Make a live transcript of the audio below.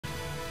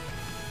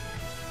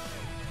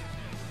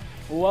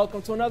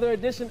Welcome to another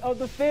edition of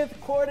the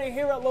fifth quarter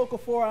here at Local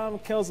 4. I'm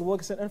Kelsey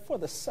Wilkinson, and for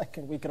the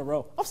second week in a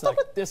row, I'm stuck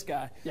with this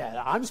guy.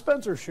 Yeah, I'm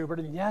Spencer Schubert,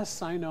 and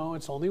yes, I know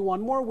it's only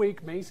one more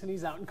week. Mason,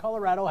 he's out in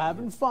Colorado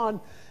having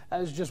fun.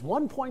 As just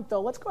 1 point,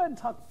 though, let's go ahead and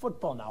talk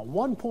football now.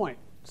 1 point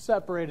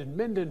separated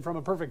Minden from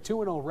a perfect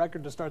 2-0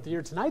 record to start the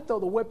year. Tonight, though,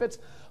 the Whippets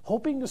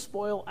hoping to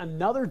spoil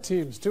another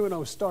team's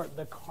 2-0 start,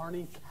 the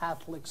Kearney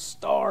Catholic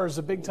Stars,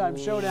 a big-time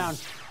showdown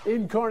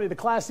in Kearney. The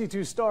Class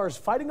C2 Stars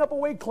fighting up a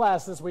weight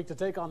class this week to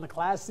take on the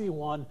Class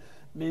C1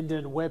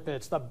 Minden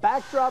Whippets. The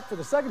backdrop for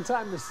the second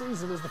time this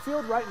season is the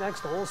field right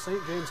next to Old St.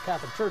 James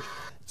Catholic Church.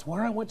 It's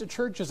where I went to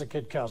church as a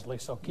kid, Kesley,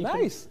 so keep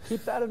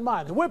that in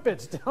mind. The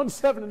Whippets down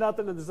 7-0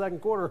 in the second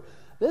quarter.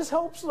 This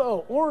helps,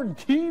 though. Orrin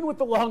Keene with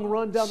the long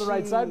run down the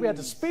right side. We had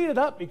to speed it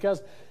up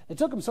because it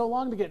took them so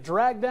long to get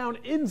dragged down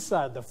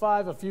inside the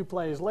 5 a few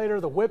plays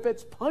later. The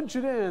Whippets punch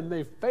it in.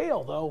 They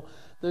fail, though,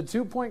 the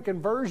 2-point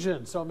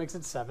conversion, so it makes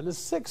it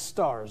 7-6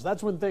 Stars.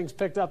 That's when things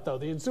picked up, though.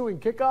 The ensuing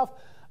kickoff,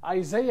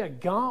 Isaiah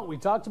Gaunt, we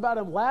talked about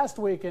him last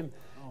week, and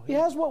he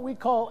has what we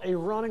call a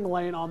running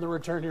lane on the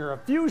return here. A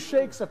few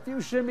shakes, a few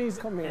shimmies,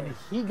 and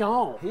he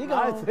gone.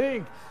 I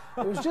think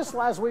it was just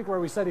last week where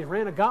we said he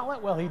ran a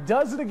gauntlet. Well, he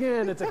does it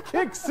again. It's a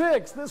kick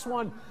 6. This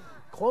one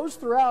close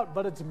throughout,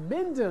 but it's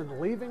Minden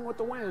leaving with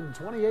the win,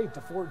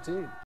 28-14.